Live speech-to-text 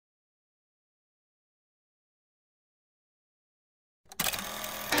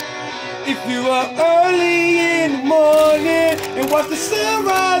If you are early in the morning and watch the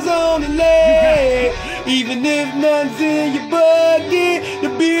sunrise on the lake, even if none's in your bucket, the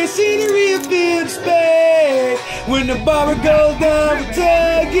beer scenery will fill the space. When the barber goes down with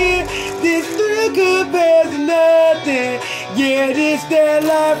tugging, this thrill compares to nothing. Yeah, this that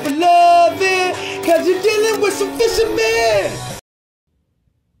life for loving, cause you're dealing with some fishermen.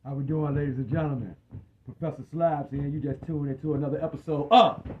 How we doing, ladies and gentlemen? Professor Slabz here. You just tuned into another episode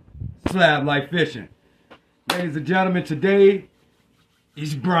of Slablyfe Fishing. Ladies and gentlemen, today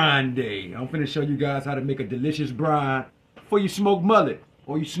is brine day. I'm finna show you guys how to make a delicious brine for your smoked mullet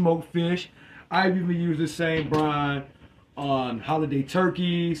or your smoked fish. I've even used the same brine on holiday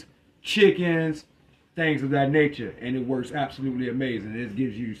turkeys, chickens, things of that nature, and it works absolutely amazing. It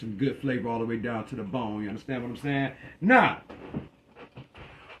gives you some good flavor all the way down to the bone. You understand what I'm saying? Now,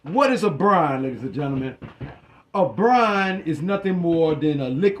 what is a brine, ladies and gentlemen? A brine is nothing more than a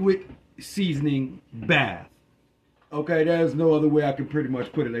liquid seasoning bath. Okay, there's no other way I can pretty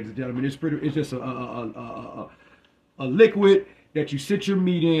much put it, ladies and gentlemen. It's just a liquid that you sit your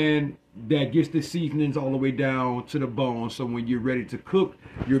meat in that gets the seasonings all the way down to the bone. So when you're ready to cook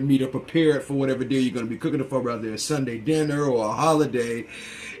your meat or prepare it for whatever day you're going to be cooking it for, whether it's Sunday dinner or a holiday,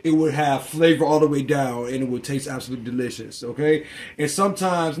 it would have flavor all the way down and it would taste absolutely delicious, okay? And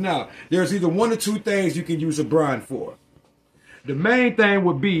sometimes, now, there's either one or two things you can use a brine for. The main thing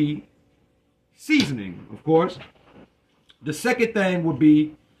would be seasoning, of course. The second thing would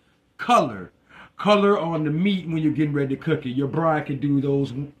be color. Color on the meat when you're getting ready to cook it. Your brine can do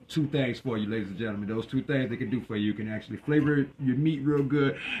those two things for you, ladies and gentlemen. Those two things it can do for you. You can actually flavor your meat real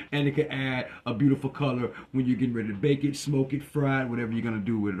good, and it can add a beautiful color when you're getting ready to bake it, smoke it, fry it, whatever you're going to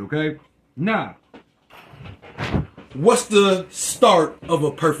do with it, okay? Now, what's the start of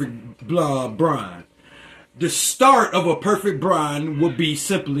a perfect brine? The start of a perfect brine would be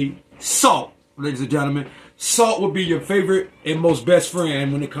simply salt, ladies and gentlemen. Salt would be your favorite and most best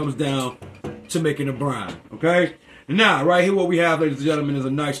friend when it comes down to making a brine, okay? Now, right here what we have, ladies and gentlemen, is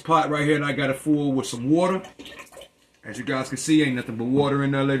a nice pot right here, and I got it full with some water. As you guys can see, ain't nothing but water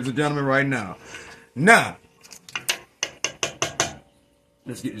in there, ladies and gentlemen, right now. Now,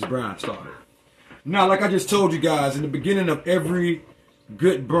 let's get this brine started. Now, like I just told you guys, in the beginning of every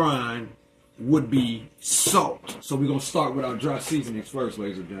good brine would be salt. So we're going to start with our dry seasonings first,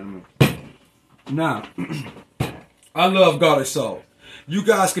 ladies and gentlemen. Now, I love garlic salt. You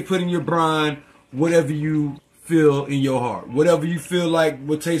guys can put in your brine whatever you feel in your heart. Whatever you feel like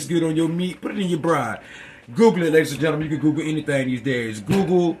will taste good on your meat, put it in your brine. Google it, ladies and gentlemen. You can Google anything these days.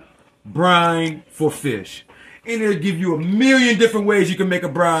 Google brine for fish. And it'll give you a million different ways you can make a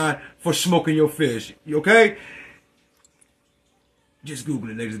brine for smoking your fish. Okay? Just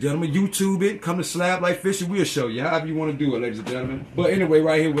Google it, ladies and gentlemen. YouTube it. Come to Slablyfe Fishing. We'll show you however you want to do it, ladies and gentlemen. But anyway,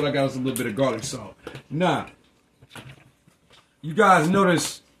 right here, what I got is a little bit of garlic salt. Now, you guys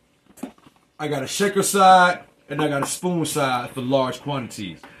notice I got a shaker side and I got a spoon side for large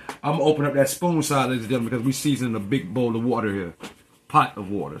quantities. I'm going to open up that spoon side, ladies and gentlemen, because we seasoning a big bowl of water here. Pot of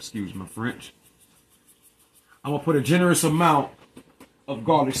water, excuse my French. I'm going to put a generous amount of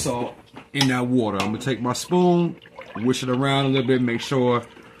garlic salt in that water. I'm going to take my spoon, wish it around a little bit, make sure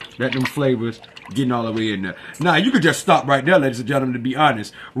that them flavors getting all the way in there. Now, you could just stop right there, ladies and gentlemen, to be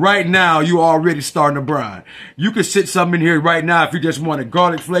honest. Right now, you already starting to brine. You could sit something in here right now if you just want a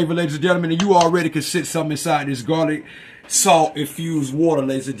garlic flavor, ladies and gentlemen, and you already could sit something inside this garlic salt infused water,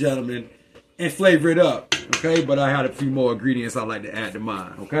 ladies and gentlemen, and flavor it up, okay? But I had a few more ingredients I'd like to add to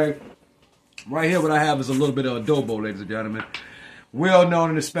mine, okay? Right here, what I have is a little bit of adobo, ladies and gentlemen. Well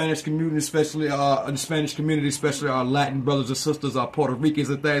known in the Spanish community, especially our Latin brothers and sisters, our Puerto Ricans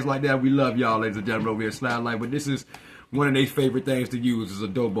and things like that. We love y'all, ladies and gentlemen, over here at Slablyfe. But this is one of their favorite things to use is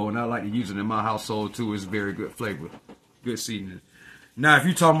adobo, and I like to use it in my household too. It's very good flavor, good seasoning. Now, if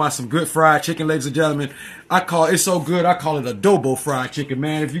you're talking about some good fried chicken, ladies and gentlemen, it's so good, I call it adobo fried chicken,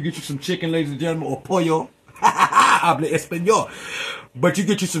 man. If you get you some chicken, ladies and gentlemen, or pollo, habla español. But you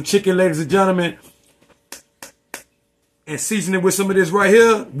get you some chicken, ladies and gentlemen, and season it with some of this right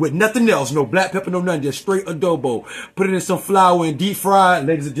here, with nothing else, no black pepper, no nothing, just straight adobo. Put it in some flour and deep fry it.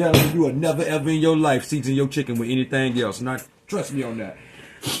 Ladies and gentlemen, you will never ever in your life season your chicken with anything else. Now, trust me on that.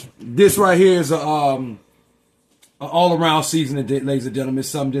 This right here is a all-around seasoning, ladies and gentlemen. It's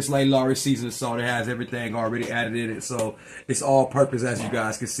something just like Lawry's seasoning salt. It has everything already added in it, so it's all-purpose, as you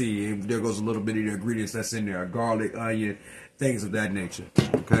guys can see. And there goes a little bit of the ingredients that's in there: garlic, onion, things of that nature.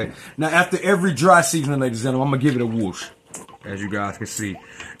 Okay. Now, after every dry seasoning, ladies and gentlemen, I'm gonna give it a whoosh, as you guys can see,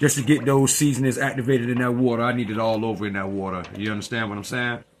 just to get those seasonings activated in that water. I need it all over in that water. You understand what I'm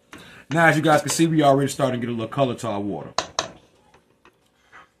saying? Now, as you guys can see, we already starting to get a little color to our water.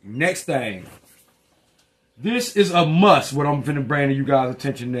 Next thing. This is a must, what I'm finna bring to you guys'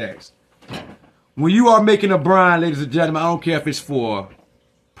 attention next. When you are making a brine, ladies and gentlemen, I don't care if it's for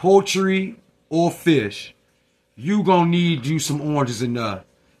poultry or fish, you gonna need you some oranges in there.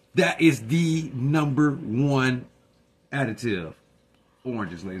 That is the #1 additive.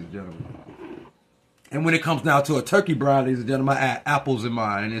 Oranges, ladies and gentlemen. And when it comes down to a turkey brine, ladies and gentlemen, I add apples in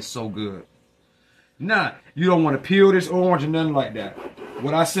mine, and it's so good. Now, you don't want to peel this orange or nothing like that.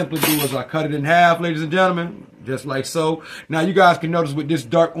 What I simply do is I cut it in half, ladies and gentlemen, just like so. Now, you guys can notice with this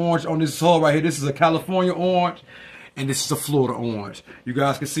dark orange on this hull right here, this is a California orange, and this is a Florida orange. You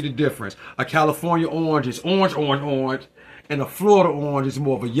guys can see the difference. A California orange is orange, orange, orange, and a Florida orange is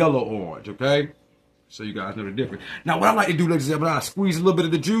more of a yellow orange, okay? So you guys know the difference. Now, what I like to do, ladies and gentlemen, I squeeze a little bit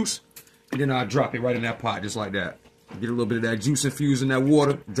of the juice, and then I drop it right in that pot, just like that. Get a little bit of that juice infused in that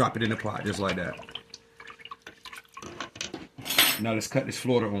water, drop it in the pot, just like that. Now let's cut this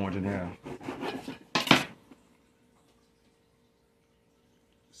Florida orange in half.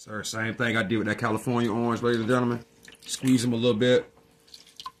 Sir, same thing I did with that California orange, ladies and gentlemen. Squeeze them a little bit.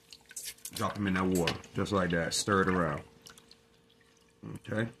 Drop them in that water, just like that. Stir it around.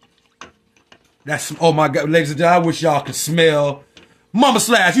 Okay. That's, oh my God, ladies and gentlemen, I wish y'all could smell. Mama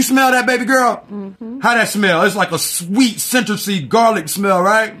Slabz, you smell that, baby girl? Mm-hmm. How that smell? It's like a sweet citrusy garlic smell,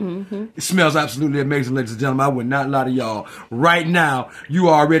 right? Mm-hmm. It smells absolutely amazing, ladies and gentlemen. I would not lie to y'all. Right now, you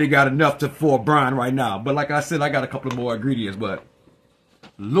already got enough for a brine right now. But like I said, I got a couple of more ingredients, but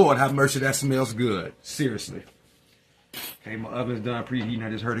Lord have mercy, that smells good. Seriously. Okay, my oven's done preheating. I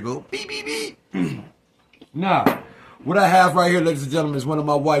just heard it go beep, beep, beep. Now, what I have right here, ladies and gentlemen, is one of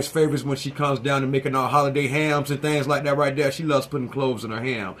my wife's favorites when she comes down and making our holiday hams and things like that right there. She loves putting cloves in her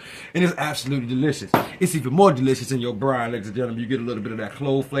ham. And it's absolutely delicious. It's even more delicious in your brine, ladies and gentlemen. You get a little bit of that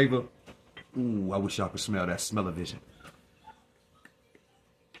clove flavor. Ooh, I wish y'all could smell that smell-o-vision.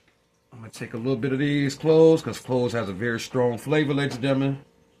 I'm going to take a little bit of these cloves because cloves has a very strong flavor, ladies and gentlemen.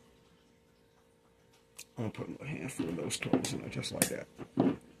 I'm going to put a handful of those cloves in there just like that.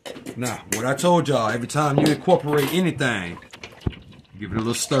 Now, what I told y'all, every time you incorporate anything, give it a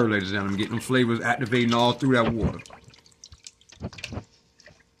little stir, ladies and gentlemen. Get them flavors activating all through that water.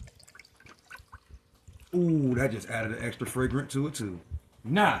 Ooh, that just added an extra fragrant to it, too.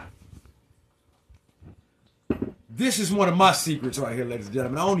 Now, this is one of my secrets right here, ladies and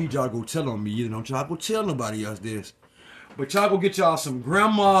gentlemen. I don't need y'all to go tell on me. You don't y'all go tell nobody else this. But y'all go get y'all some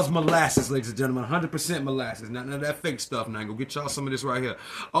grandma's molasses, ladies and gentlemen. 100% molasses. Not none of that fake stuff now. Go get y'all some of this right here.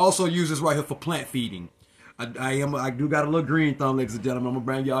 I also use this right here for plant feeding. I do got a little green thumb, ladies and gentlemen. I'm going to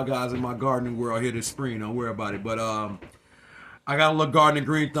bring y'all guys in my gardening world here this spring. Don't worry about it. But I got a little gardening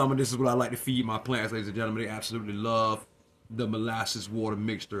green thumb, and this is what I like to feed my plants, ladies and gentlemen. They absolutely love the molasses water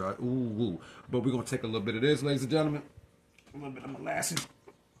mixture. Ooh. But we're going to take a little bit of this, ladies and gentlemen. A little bit of molasses.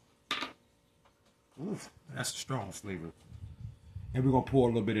 Ooh, that's a strong flavor. And we're going to pour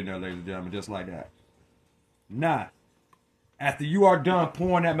a little bit in there, ladies and gentlemen, just like that. Now, after you are done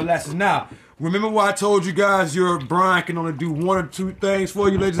pouring that molasses, now, remember what I told you guys, your brine can only do 1 or 2 things for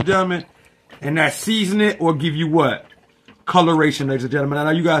you, ladies and gentlemen? And that's season it or give you what? Coloration, ladies and gentlemen. Now,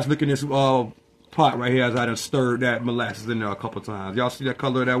 you guys look in this pot right here as I done stirred that molasses in there a couple times. Y'all see that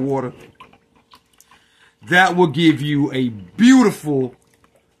color of that water? That will give you a beautiful,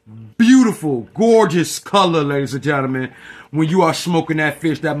 gorgeous color, ladies and gentlemen. When you are smoking that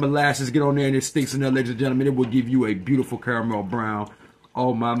fish, that molasses get on there and it sticks in there, ladies and gentlemen. It will give you a beautiful caramel brown.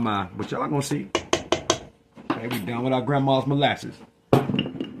 Oh, my. But y'all gonna see. Okay, we done with our grandma's molasses.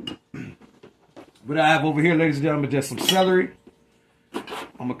 What I have over here, ladies and gentlemen, just some celery.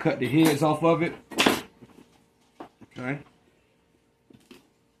 I'm gonna cut the heads off of it. Okay.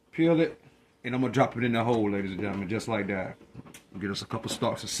 Peel it. And I'm gonna drop it in the hole, ladies and gentlemen, just like that. Get us a couple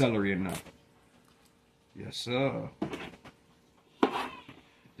stalks of celery in there. Yes, sir.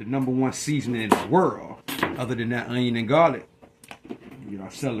 The #1 seasoning in the world, other than that onion and garlic. Get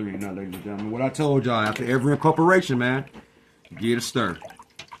our celery in there, ladies and gentlemen. What I told y'all, after every incorporation, man, get a stir.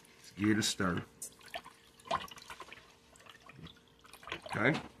 Get a stir.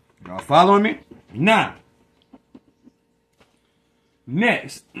 Okay? Y'all following me? Now,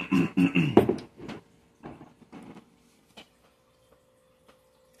 next.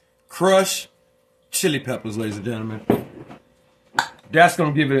 Crushed chili peppers, ladies and gentlemen. That's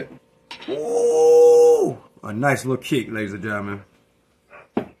going to give it a nice little kick, ladies and gentlemen.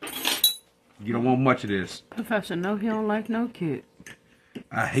 You don't want much of this. Professor, no, he don't like no kick.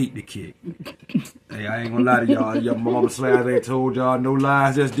 I hate the kick. Hey, I ain't going to lie to y'all. Your mama Slabz ain't told y'all no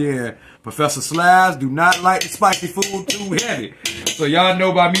lies just then. Professor Slabz do not like the spicy food too heavy. So So y'all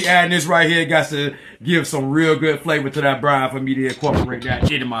know by me adding this right here, got to give some real good flavor to that brine for me to incorporate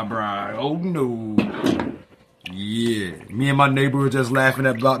that into my brine. Oh no. Yeah. Me and my neighbor were just laughing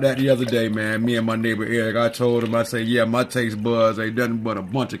about that the other day, man. Me and my neighbor Eric, I told him, I said, yeah, my taste buds ain't nothing but a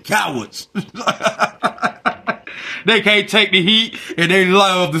bunch of cowards. They can't take the heat, and they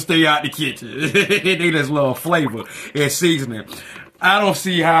love to stay out the kitchen. They just love flavor and seasoning. I don't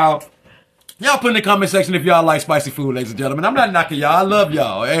see how. Y'all put in the comment section if y'all like spicy food, ladies and gentlemen. I'm not knocking y'all. I love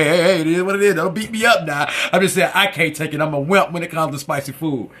y'all. Hey, it is what it is. Don't beat me up now. I'm just saying I can't take it. I'm a wimp when it comes to spicy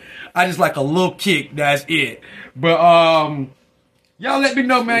food. I just like a little kick. That's it. But, y'all let me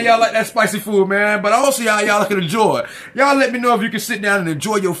know, man. Y'all like that spicy food, man. But I don't see how y'all can enjoy it. Y'all let me know if you can sit down and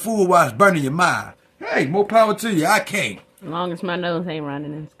enjoy your food while it's burning your mind. Hey, more power to you. I can't. As long as my nose ain't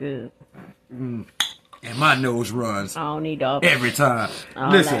running, it's good. And my nose runs. I don't need all every time.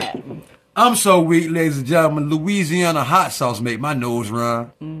 all Listen, that. I'm so weak, ladies and gentlemen. Louisiana hot sauce make my nose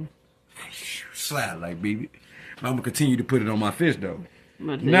run. Slablyfe, baby. I'm going to continue to put it on my fish, though.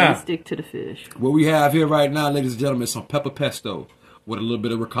 But now, stick to the fish. What we have here right now, ladies and gentlemen, is some pepper pesto with a little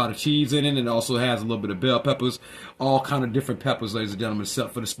bit of ricotta cheese in it. And it also has a little bit of bell peppers. All kind of different peppers, ladies and gentlemen,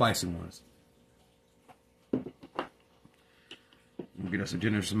 except for the spicy ones. We'll get us a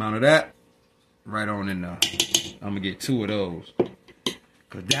generous amount of that. Right on in there. I'm going to get 2 of those.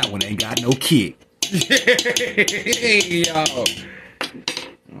 Because that one ain't got no kick. Hey, y'all.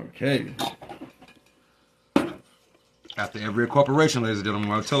 Okay. After every incorporation, ladies and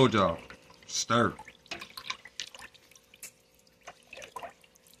gentlemen, I told y'all, stir.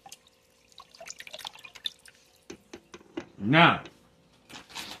 Now,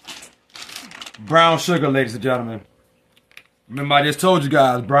 brown sugar, ladies and gentlemen. Remember, I just told you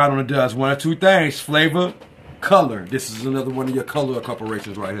guys, brown only does 1 or 2 things: flavor, color. This is another one of your color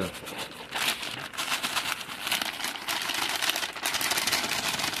incorporations right here.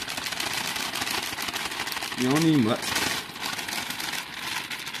 You don't need much.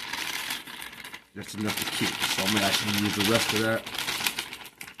 That's enough to kick. So I'm gonna actually use the rest of that.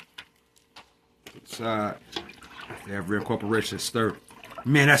 Side. Every incorporation stir.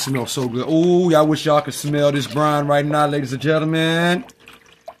 Man, that smells so good. Ooh, I wish y'all could smell this brine right now, ladies and gentlemen.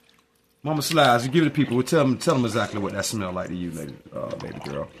 Mama Slabz, you give it to people. Tell them exactly what that smell like to you, lady, baby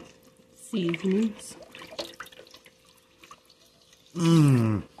girl. Seasonings.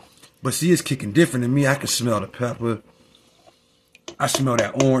 But see, it's kicking different than me. I can smell the pepper. I smell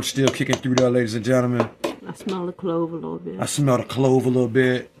that orange still kicking through there, ladies and gentlemen. I smell the clove a little bit. I smell the clove a little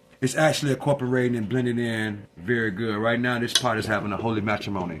bit. It's actually incorporating and blending in very good. Right now, this pot is having a holy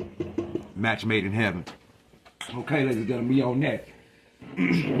matrimony. Match made in heaven. Okay, ladies and gentlemen, we on that.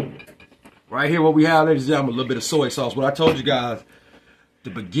 Right here, what we have, ladies and gentlemen, a little bit of soy sauce. What I told you guys, the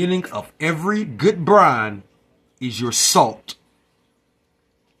beginning of every good brine is your salt.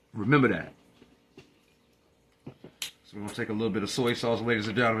 Remember that. So we're going to take a little bit of soy sauce, ladies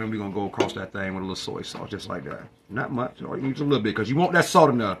and gentlemen. We're going to go across that thing with a little soy sauce, just like that. Not much. All you need is a little bit, because you want that salt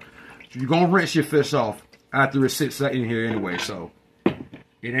enough. You're going to rinse your fish off after it sits in here anyway, so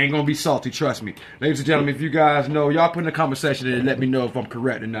it ain't going to be salty, trust me. Ladies and gentlemen, if you guys know, y'all put in the comment section and let me know if I'm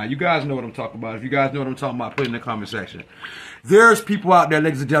correct or not. You guys know what I'm talking about. If you guys know what I'm talking about, put it in the comment section. There's people out there,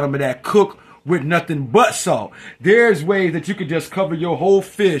 ladies and gentlemen, that cook with nothing but salt. There's ways that you can just cover your whole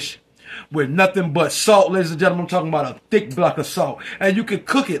fish with nothing but salt, ladies and gentlemen. I'm talking about a thick block of salt. And you can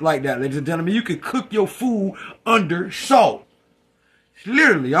cook it like that, ladies and gentlemen. You can cook your food under salt.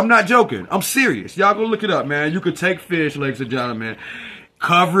 Literally, I'm not joking. I'm serious. Y'all go look it up, man. You could take fish, ladies and gentlemen,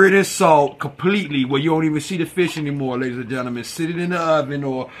 cover it in salt completely where you don't even see the fish anymore, ladies and gentlemen. Sit it in the oven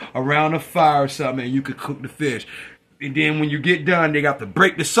or around a fire or something, and you could cook the fish. And then when you get done, they got to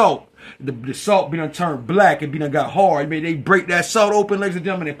break the salt. The salt be done turned black and be done got hard. I mean, they break that salt open, ladies and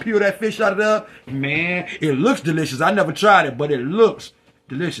gentlemen, and peel that fish out of there. Man, it looks delicious. I never tried it, but it looks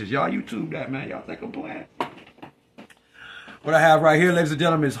delicious. Y'all YouTube that, man. Y'all think I'm playing? What I have right here, ladies and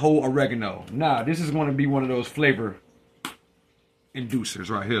gentlemen, is whole oregano. Now, this is going to be one of those flavor inducers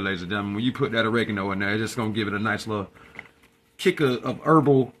right here, ladies and gentlemen. When you put that oregano in there, it's just going to give it a nice little kick of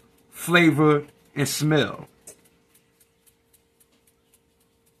herbal flavor and smell.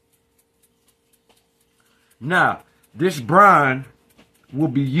 Now, this brine will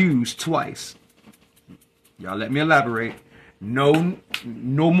be used twice. Y'all let me elaborate. No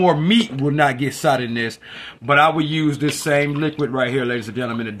more meat will not get sat in this, but I will use this same liquid right here, ladies and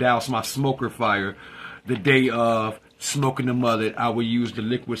gentlemen, to douse my smoker fire the day of smoking the mullet. I will use the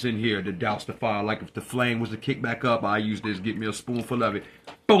liquids in here to douse the fire. Like if the flame was to kick back up, I use this, get me a spoonful of it,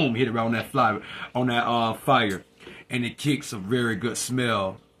 boom, hit it around that fire, and it kicks a very good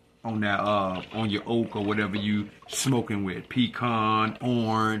smell on your oak or whatever you smoking with. Pecan,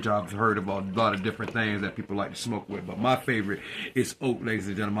 orange. I've heard of a lot of different things that people like to smoke with, but my favorite is oak, ladies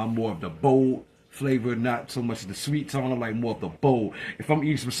and gentlemen. I'm more of the bold flavor, not so much the sweet tone. I like more of the bold. If I'm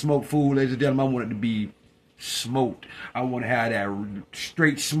eating some smoked food, ladies and gentlemen, I want it to be smoked. I want to have that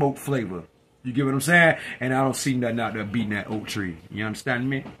straight smoked flavor. You get what I'm saying? And I don't see nothing out there beating that oak tree. You understand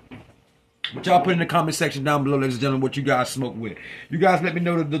me? But y'all put in the comment section down below, ladies and gentlemen, what you guys smoke with. You guys let me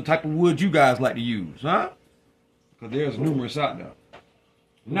know the type of wood you guys like to use, huh? Because there's numerous out there.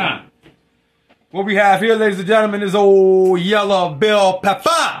 Now, what we have here, ladies and gentlemen, is old yellow bell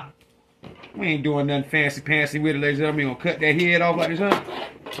pepper. We ain't doing nothing fancy with it, ladies and gentlemen. We gonna cut that head off like this,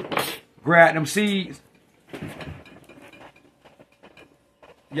 huh? Grab them seeds.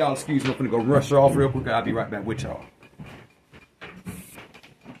 Y'all excuse me, I'm finna go rush her off real quick. I'll be right back with y'all.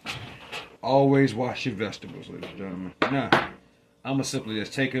 Always wash your vegetables, ladies and gentlemen. Now, I'm gonna simply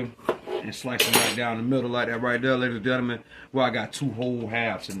just take them and slice them right down the middle like that right there, ladies and gentlemen. Well, I got 2 whole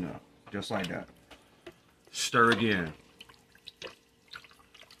halves in there, just like that. Stir again.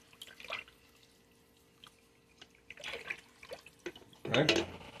 Okay,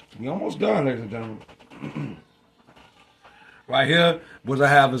 we almost done, ladies and gentlemen. Right here, what I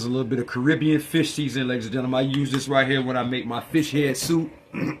have is a little bit of Caribbean fish seasoning, ladies and gentlemen. I use this right here when I make my fish head soup.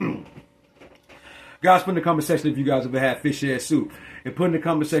 Guys, put in the comment section if you guys ever had fish head soup. And put in the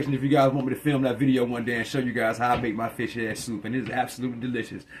comment section if you guys want me to film that video one day and show you guys how I make my fish head soup. And it's absolutely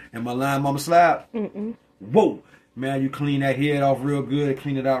delicious. Am I lying, Mama Slab? Whoa. Man, you clean that head off real good.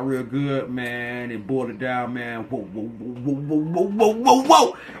 Clean it out real good, man. And boil it down, man. Whoa, whoa, whoa, whoa, whoa, whoa, whoa,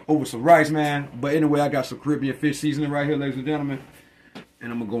 whoa. Over some rice, man. But anyway, I got some Caribbean fish seasoning right here, ladies and gentlemen.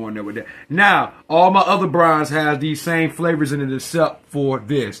 And I'm going to go in there with that. Now, all my other brines have these same flavors in it except for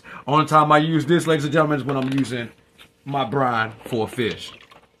this. Only time I use this, ladies and gentlemen, is when I'm using my brine for a fish.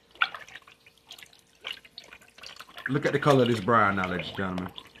 Look at the color of this brine now, ladies and gentlemen.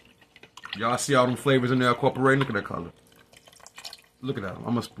 Y'all see all them flavors in there incorporating? Look at that color. Look at that. I'm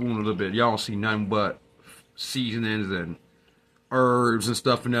going to spoon a little bit. Y'all don't see nothing but seasonings and herbs and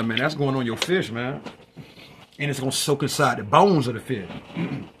stuff in there, man. That's going on your fish, man. And it's going to soak inside the bones of the fish.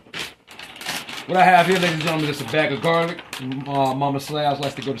 What I have here, ladies and gentlemen, is a bag of garlic. Mama Slabz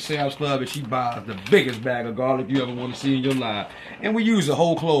likes to go to Sam's Club and she buys the biggest bag of garlic you ever want to see in your life. And we use the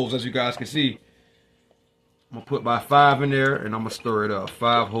whole cloves, as you guys can see. I'm going to put about 5 in there and I'm going to stir it up.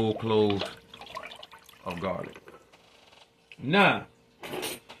 5 whole cloves of garlic. Now,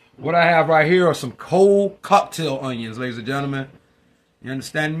 what I have right here are some cold cocktail onions, ladies and gentlemen. You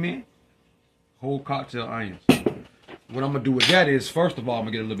understand me? Whole cocktail onions. What I'm going to do with that is, first of all, I'm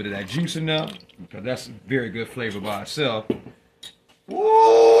going to get a little bit of that juice in there, because that's a very good flavor by itself.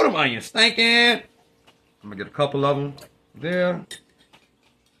 Ooh, them onions stinking. I'm going to get a couple of them there.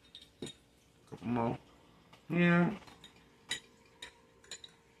 A couple more here.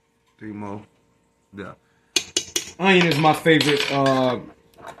 3 more there. Onion is my favorite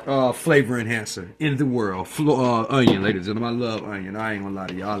flavor enhancer in the world. Onion, ladies and gentlemen. I love onion. I ain't gonna lie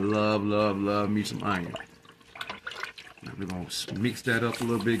to y'all. I love me some onion. Now we're gonna mix that up a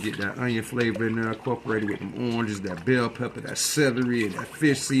little bit, get that onion flavor in there, incorporated with them oranges, that bell pepper, that celery, and that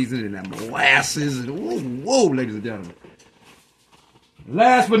fish seasoning, and that molasses, and whoa, ladies and gentlemen.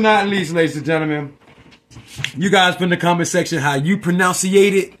 Last but not least, ladies and gentlemen, you guys put in the comment section how you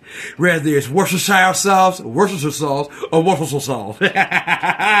pronunciate it, whether it's Worcestershire sauce, or Worcestershire sauce.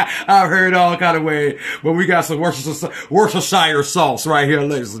 I've heard all kind of ways, but we got some Worcestershire sauce right here,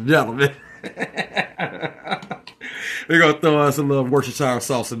 ladies and gentlemen. We're going to throw us a little Worcestershire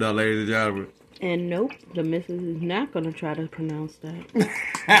sauce in there, ladies and gentlemen. And nope, the missus is not going to try to pronounce that.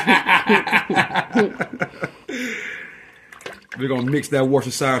 We're going to mix that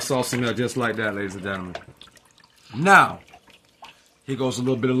Worcestershire sauce in there just like that, ladies and gentlemen. Now, here goes a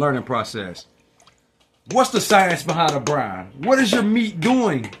little bit of learning process. What's the science behind a brine? What is your meat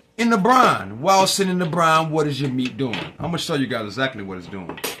doing in the brine? While sitting in the brine, what is your meat doing? I'm going to show you guys exactly what it's doing.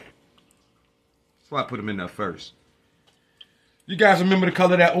 That's why I put them in there first. You guys remember the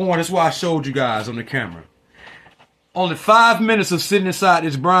color of that orange? That's why I showed you guys on the camera. Only 5 minutes of sitting inside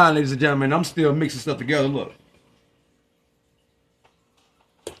this brine, ladies and gentlemen. I'm still mixing stuff together. Look.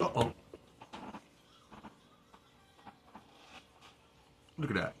 Uh-oh.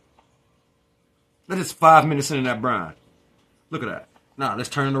 Look at that. That is 5 minutes in that brine. Look at that. Now, let's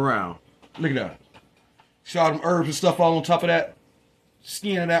turn it around. Look at that. See all them herbs and stuff all on top of that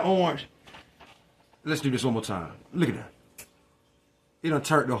skin of that orange? Let's do this one more time. Look at that. It done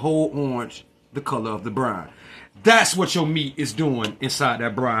turned the whole orange the color of the brine. That's what your meat is doing inside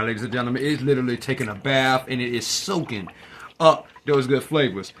that brine, ladies and gentlemen. It's literally taking a bath and it is soaking up those good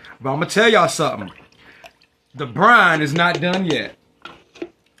flavors. But I'm going to tell y'all something. The brine is not done yet.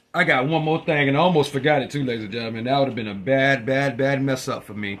 I got one more thing, and I almost forgot it too, ladies and gentlemen. That would have been a bad mess up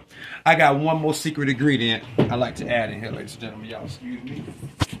for me. I got one more secret ingredient I like to add in here, ladies and gentlemen. Y'all excuse me.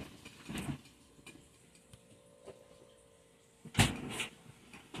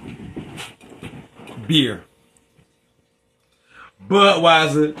 Beer.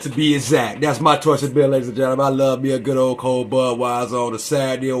 Budweiser, to be exact. That's my choice of beer, ladies and gentlemen. I love me a good old cold Budweiser on a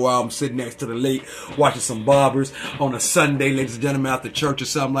Saturday while I'm sitting next to the lake watching some barbers. On a Sunday, ladies and gentlemen, after church or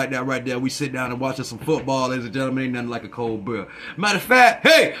something like that right there, we sit down and watching some football, ladies and gentlemen. Ain't nothing like a cold beer. Matter of fact,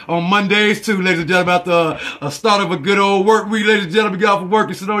 hey, on Mondays too, ladies and gentlemen, after a start of a good old work week, ladies and gentlemen, get off of work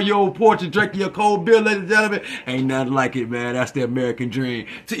and sit on your old porch and drink your cold beer, ladies and gentlemen. Ain't nothing like it, man. That's the American dream.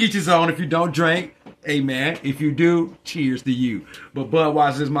 To each his own. If you don't drink, hey man, if you do, cheers to you. But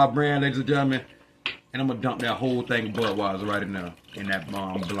Budweiser is my brand, ladies and gentlemen. And I'm going to dump that whole thing of Budweiser right in there. In that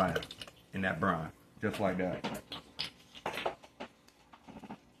brine. In that brine. Just like that.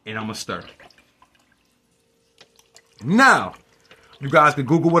 And I'm going to stir. Now, you guys can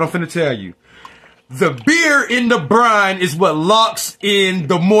Google what I'm finna tell you. The beer in the brine is what locks in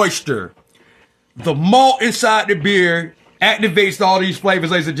the moisture. The malt inside the beer activates all these flavors,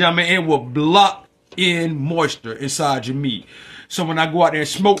 ladies and gentlemen, and will block in moisture inside your meat. So when I go out there and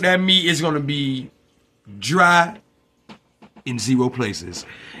smoke that meat, it's going to be dry in 0 places.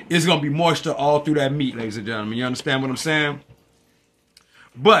 It's going to be moisture all through that meat, ladies and gentlemen. You understand what I'm saying?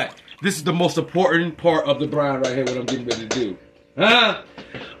 But this is the most important part of the brine right here, what I'm getting ready to do.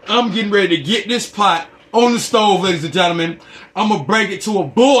 I'm getting ready to get this pot on the stove, ladies and gentlemen. I'm going to bring it to a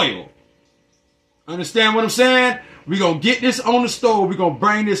boil. Understand what I'm saying? We're going to get this on the stove. We're going to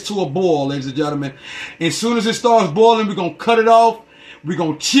bring this to a boil, ladies and gentlemen. As soon as it starts boiling, we're going to cut it off. We're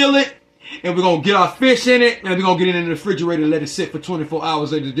going to chill it. And we're going to get our fish in it. And we're going to get it in the refrigerator and let it sit for 24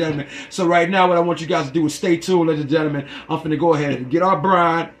 hours, ladies and gentlemen. So right now, what I want you guys to do is stay tuned, ladies and gentlemen. I'm finna go ahead and get our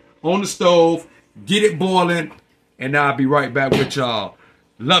brine on the stove. Get it boiling. And now I'll be right back with y'all.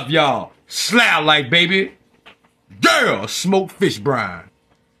 Love y'all. Slablyfe, baby. Girl, smoked fish brine.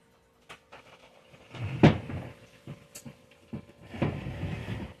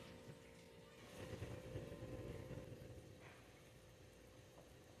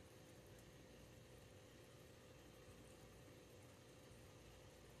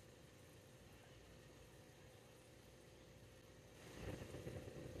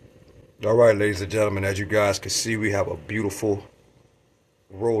 All right, ladies and gentlemen, as you guys can see, we have a beautiful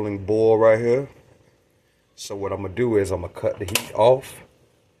rolling boil right here. So what I'm going to do is I'm going to cut the heat off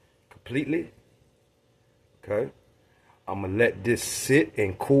completely. Okay. I'm going to let this sit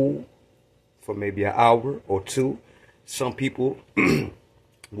and cool for maybe an hour or two. Some people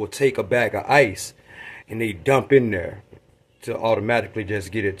will take a bag of ice and they dump in there to automatically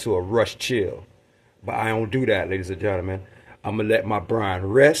just get it to a rush chill. But I don't do that, ladies and gentlemen. I'm going to let my brine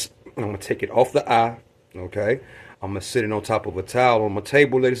rest. I'm going to take it off the eye, okay? I'm going to sit it on top of a towel on my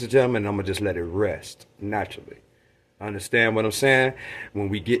table, ladies and gentlemen, and I'm going to just let it rest naturally. Understand what I'm saying? When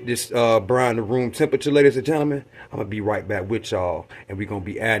we get this brine to room temperature, ladies and gentlemen, I'm going to be right back with y'all. And we're going to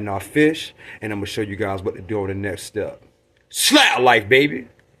be adding our fish, and I'm going to show you guys what to do on the next step. Slablyfe, baby!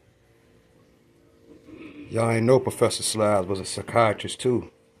 Y'all ain't know Professor Slabz was a psychiatrist,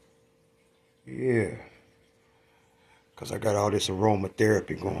 too. Yeah. Because I got all this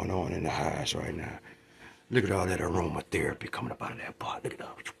aromatherapy going on in the house right now. Look at all that aromatherapy coming up out of that pot. Look at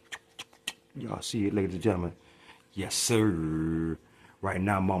that. Y'all see it, ladies and gentlemen? Yes, sir. Right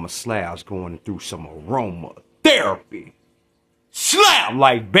now, Mama Slab's going through some aromatherapy.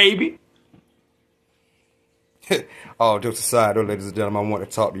 Slablyfe, baby! All jokes aside, though, ladies and gentlemen, I want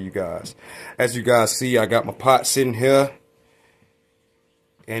to talk to you guys. As you guys see, I got my pot sitting here.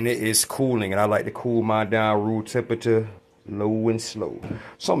 And it is cooling, and I like to cool mine down room temperature, low and slow.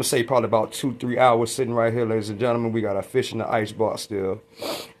 So I'm going to say probably about 2-3 hours sitting right here, ladies and gentlemen. We got our fish in the ice box still.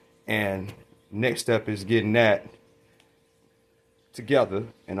 And next step is getting that together,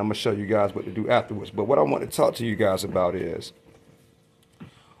 and I'm going to show you guys what to do afterwards. But what I want to talk to you guys about is,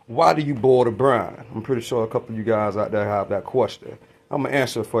 why do you boil the brine? I'm pretty sure a couple of you guys out there have that question. I'm going to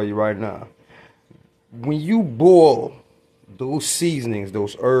answer it for you right now. When you boil those seasonings,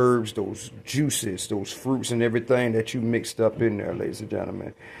 those herbs, those juices, those fruits and everything that you mixed up in there, ladies and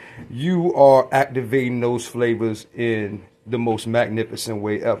gentlemen, you are activating those flavors in the most magnificent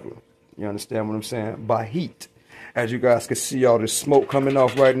way ever. You understand what I'm saying? By heat. As you guys can see all this smoke coming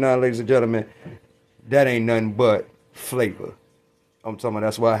off right now, ladies and gentlemen, that ain't nothing but flavor. I'm talking about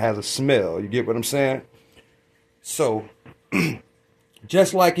that's why it has a smell. You get what I'm saying? So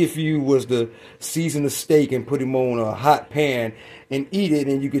Just like if you was to season a steak and put him on a hot pan and eat it,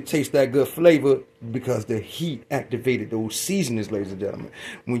 and you could taste that good flavor because the heat activated those seasonings, ladies and gentlemen.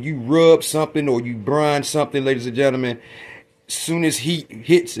 When you rub something or you brine something, ladies and gentlemen, soon as heat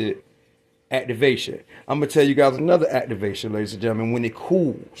hits it, activation. I'm going to tell you guys another activation, ladies and gentlemen. When it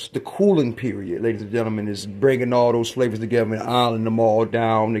cools, the cooling period, ladies and gentlemen, is bringing all those flavors together and islanding them all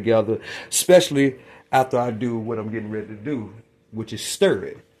down together, especially after I do what I'm getting ready to do, which is stir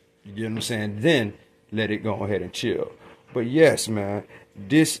it. You get what I'm saying? Then let it go ahead and chill. But yes, man,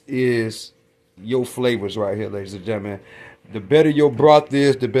 this is your flavors right here, ladies and gentlemen. The better your broth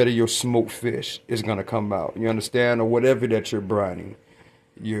is, the better your smoked fish is going to come out. You understand? Or whatever that you're brining.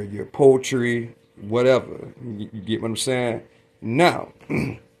 Your poultry, whatever. You get what I'm saying? Now,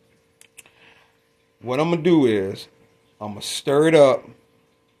 what I'm going to do is, I'm going to stir it up.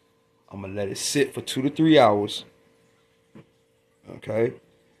 I'm going to let it sit for 2 to 3 hours. Okay?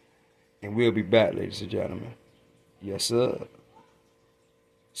 And we'll be back, ladies and gentlemen. Yes, sir.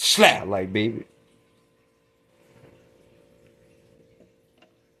 Slablyfe, baby.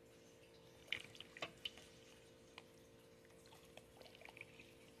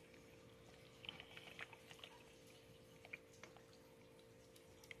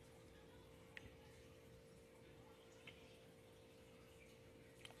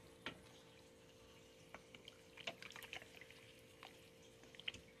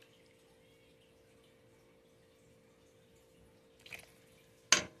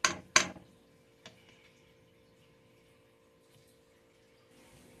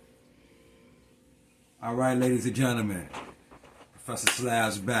 All right, ladies and gentlemen, Professor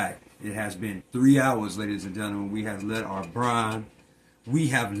Slabz back. It has been 3 hours, ladies and gentlemen. We have let our brine,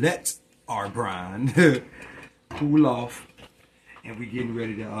 cool off, and we're getting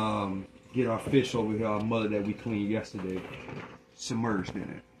ready to get our fish over here, our mullet that we cleaned yesterday, submerged in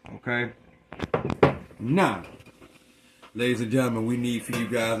it. Okay. Now, ladies and gentlemen, we need for you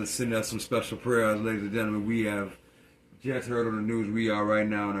guys to send us some special prayers, ladies and gentlemen. We have just heard on the news we are right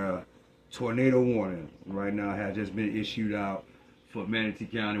now in a tornado warning right now has just been issued out for Manatee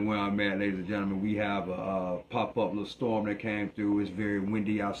County where I'm at, ladies and gentlemen. We have a pop-up little storm that came through. It's very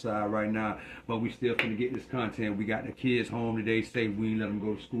windy outside right now, but we still finna get this content. We got the kids home today, safe. We ain't let them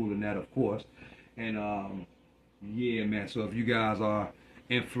go to school and that, of course. And yeah, man, so if you guys are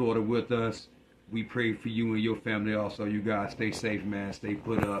in Florida with us, we pray for you and your family also. You guys stay safe, man. Stay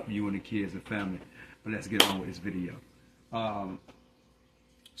put up, you and the kids and family. But let's get on with this video.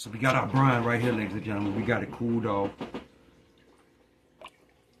 So we got our brine right here, ladies and gentlemen. We got it cooled off.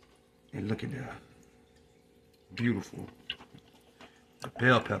 And look at that. Beautiful. The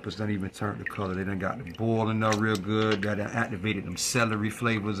bell peppers don't even turn the color. They done got them boiling up real good. That activated them celery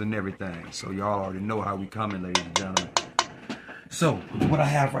flavors and everything. So y'all already know how we coming, ladies and gentlemen. So what I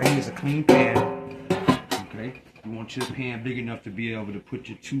have right here is a clean pan. Okay. You want your pan big enough to be able to put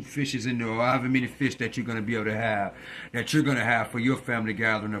your 2 fishes in there, or however many fish that you're going to be able to have, that you're going to have for your family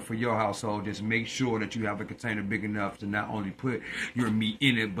gathering or for your household. Just make sure that you have a container big enough to not only put your meat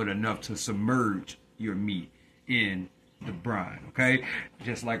in it, but enough to submerge your meat in the brine, okay?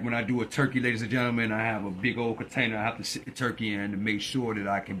 Just like when I do a turkey, ladies and gentlemen, I have a big old container I have to sit the turkey in to make sure that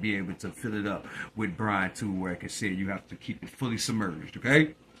I can be able to fill it up with brine too, where I can say you have to keep it fully submerged,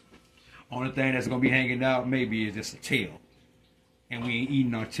 okay? Only thing that's gonna be hanging out maybe is just a tail, and we ain't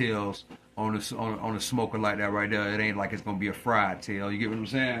eating our tails on a smoker like that right there. It ain't like it's gonna be a fried tail. You get what I'm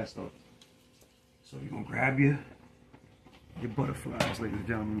saying? So you're gonna grab your butterflies, ladies and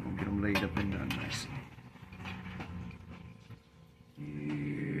gentlemen. We're gonna get them laid up in there nice.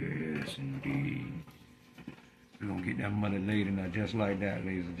 Yes, indeed. We're gonna get that mullet laid in there just like that,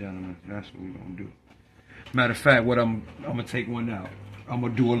 ladies and gentlemen. That's what we're gonna do. Matter of fact, what I'm gonna take one out. I'm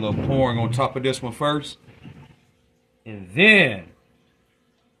going to do a little pouring on top of this one first. And then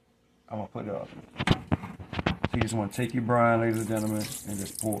I'm going to put it up. So you just want to take your brine, ladies and gentlemen, and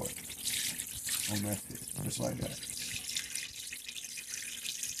just pour it. And that's it. Just like that.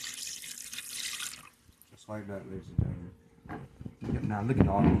 Just like that, ladies and gentlemen. Now look at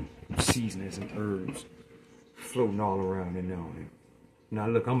all the seasonings and herbs floating all around in there. Now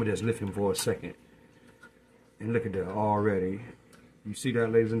look, I'm going to just lift him for a second. And look at that already. You see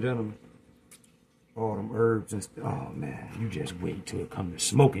that, ladies and gentlemen? All them herbs and oh man, you just wait till it comes to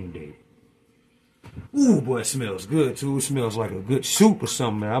smoking day. Ooh, boy, it smells good too. It smells like a good soup or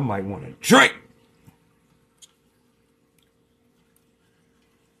something, man. I might want to drink.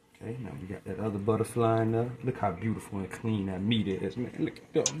 Okay, now we got that other butterfly in there. Look how beautiful and clean that meat is, man. Look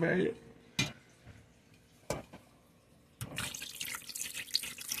at that, man.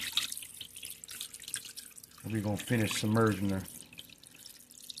 We're gonna finish submerging her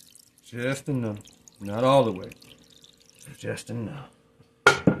Just enough. Not all the way. Just enough.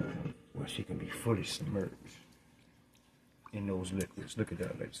 Where she can be fully submerged in those liquids. Look at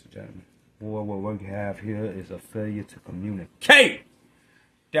that, ladies and gentlemen. Boy, what we have here is a failure to communicate.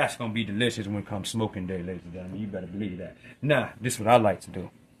 That's going to be delicious when it comes smoking day, ladies and gentlemen. You better believe that. Now, this is what I like to do.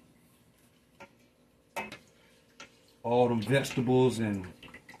 All them vegetables and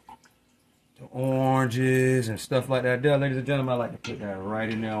the oranges and stuff like that there, ladies and gentlemen, I like to put that right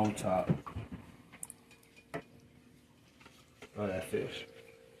in there on top of that fish.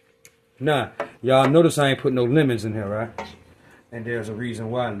 Now, y'all notice I ain't put no lemons in here, right? And there's a reason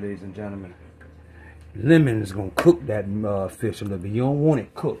why, ladies and gentlemen. Lemon is going to cook that fish a little bit. You don't want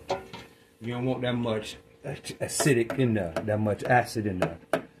it cooked. You don't want that much acidic in there, that much acid in there.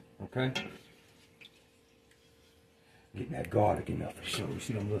 Okay? Get that garlic in there for sure. You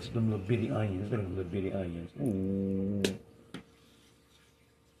see them little bitty onions? Look at them little bitty onions. Ooh.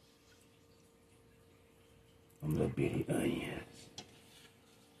 Them little bitty onions.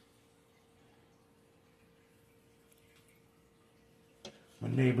 My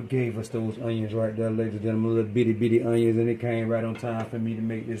neighbor gave us those onions right there, ladies and gentlemen, little bitty bitty onions, and it came right on time for me to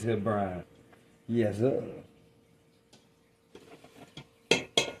make this here brine. Yes, sir.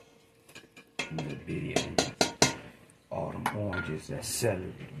 Little bitty onions. All them oranges, that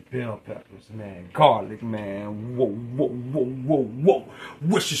celery, bell peppers, man, garlic, man. Whoa, whoa, whoa, whoa,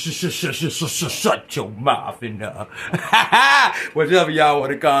 whoa. Shut your mouth in there. Whatever y'all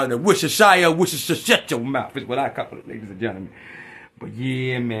want to call it. Shut your mouth is what I call it, ladies and gentlemen. But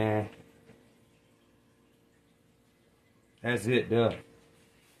yeah, man. That's it, duh.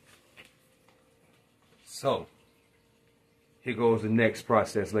 So, here goes the next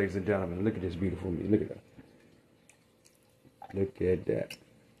process, ladies and gentlemen. Look at this beautiful meat. Look at that. Look at that.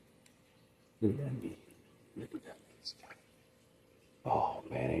 Look at that meat. Look at that. Oh,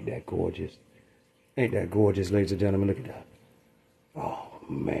 man, ain't that gorgeous? Ain't that gorgeous, ladies and gentlemen? Look at that. Oh,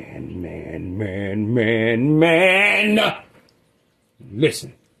 man, man, man, man, man.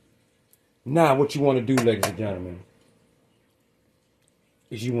 Listen. Now, what you want to do, ladies and gentlemen,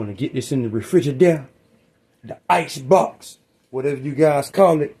 is you want to get this in the refrigerator, the ice box, whatever you guys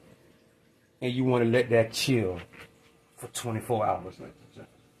call it, and you want to let that chill for 24 hours, ladies and gentlemen.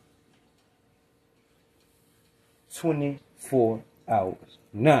 24 hours.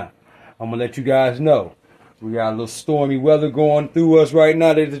 Now, I'm going to let you guys know, we got a little stormy weather going through us right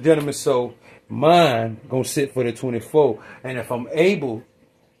now, ladies and gentlemen, so mine going to sit for the 24, and if I'm able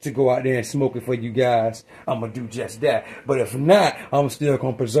to go out there and smoke it for you guys, I'm going to do just that. But if not, I'm still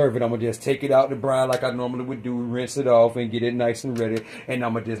going to preserve it. I'm going to just take it out the brine like I normally would do, rinse it off and get it nice and ready, and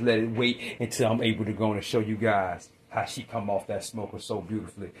I'm going to just let it wait until I'm able to go and show you guys how she come off that smoker so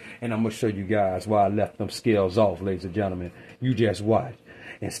beautifully. And I'm going to show you guys why I left them scales off, ladies and gentlemen. You just watch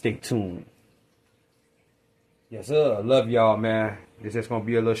and stay tuned. Yes, sir. I love y'all, man. This is going to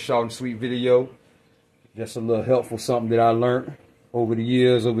be a little short and sweet video. Just a little helpful something that I learned over the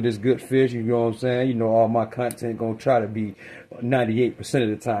years, over this good fish. You know what I'm saying? You know, all my content going to try to be 98% of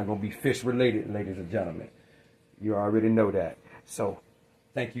the time going to be fish related, ladies and gentlemen. You already know that. So,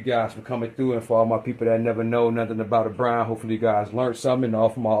 thank you guys for coming through, and for all my people that never know nothing about a brine, hopefully you guys learned something. And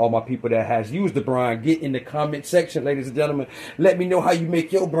all my people that has used the brine, get in the comment section, ladies and gentlemen. Let me know how you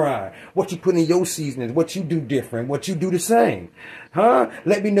make your brine, what you put in your seasonings, what you do different, what you do the same. Huh?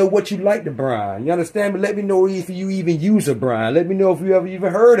 Let me know what you like the brine. You understand? But let me know if you even use a brine. Let me know if you ever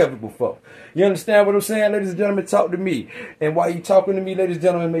even heard of it before. You understand what I'm saying, ladies and gentlemen? Talk to me. And while you talking to me, ladies and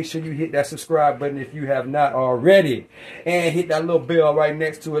gentlemen, make sure you hit that subscribe button if you have not already. And hit that little bell right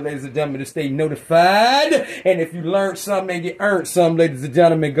next to it, ladies and gentlemen, to stay notified. And if you learned something and you earned something, ladies and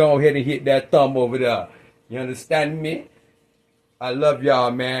gentlemen, go ahead and hit that thumb over there. You understand me? I love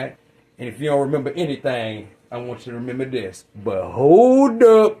y'all, man. And if you don't remember anything, I want you to remember this. But hold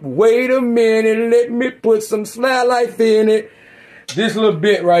up, wait a minute, let me put some Slablyfe in it. This little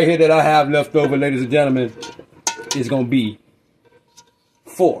bit right here that I have left over, ladies and gentlemen, is going to be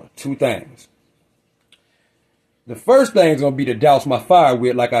for two things. The first thing is going to be to douse my fire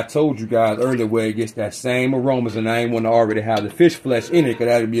with, like I told you guys earlier, where it gets that same aromas, and I ain't want to already have the fish flesh in it, because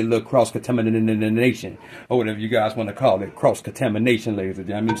that would be a little cross-contamination, or whatever you guys want to call it, cross-contamination, ladies and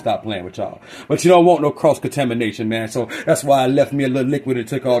gentlemen. Stop playing with y'all. But you don't want no cross-contamination, man, so that's why I left me a little liquid and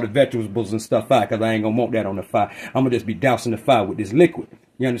took all the vegetables and stuff out, because I ain't going to want that on the fire. I'm going to just be dousing the fire with this liquid.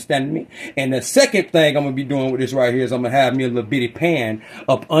 You understand me? And the second thing I'm going to be doing with this right here is I'm going to have me a little bitty pan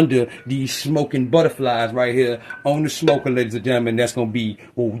up under these smoking butterflies right here on the smoker, ladies and gentlemen. That's going to be,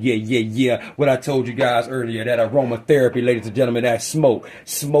 oh, yeah. What I told you guys earlier, that aromatherapy, ladies and gentlemen, that smoke.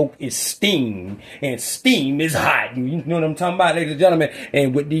 Smoke is steam, and steam is hot. You know what I'm talking about, ladies and gentlemen?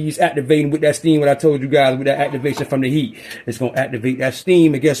 And with these activating with that steam, what I told you guys, with that activation from the heat, it's going to activate that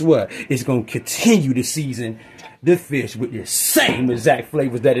steam, and guess what? It's going to continue to season the fish with the same exact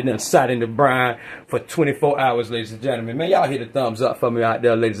flavors that it done sat in the brine for 24 hours, ladies and gentlemen. Man, y'all hit the thumbs up for me out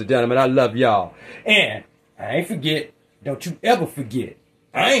there, ladies and gentlemen. I love y'all. And I ain't forget, don't you ever forget.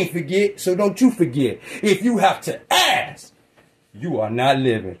 I ain't forget, so don't you forget. If you have to ask, you are not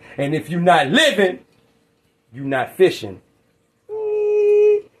living. And if you're not living, you're not fishing.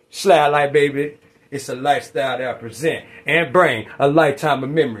 Slablyfe, baby. It's a lifestyle that I present and bring a lifetime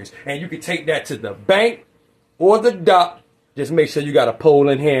of memories. And you can take that to the bank or the dock. Just make sure you got a pole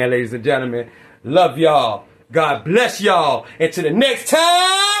in hand, ladies and gentlemen. Love y'all. God bless y'all. And to the next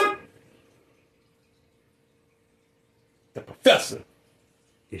time, the Pro-Fessor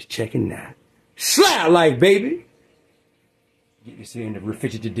is checking out. Slablyfe, baby. Get this in the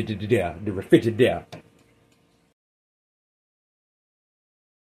refrigerator. The refrigerator.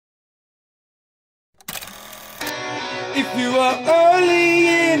 If you are early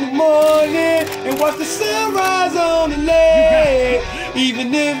in the morning and watch the sunrise on the lake,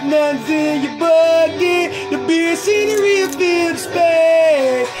 even if nothing's in your bucket, the beer scenery will fill the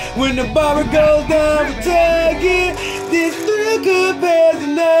space. When the barber goes down with tugging, this thrill compares to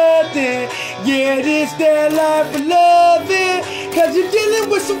nothing. Yeah, this that life for loving, 'cause you're dealing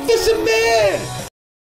with some fishermen.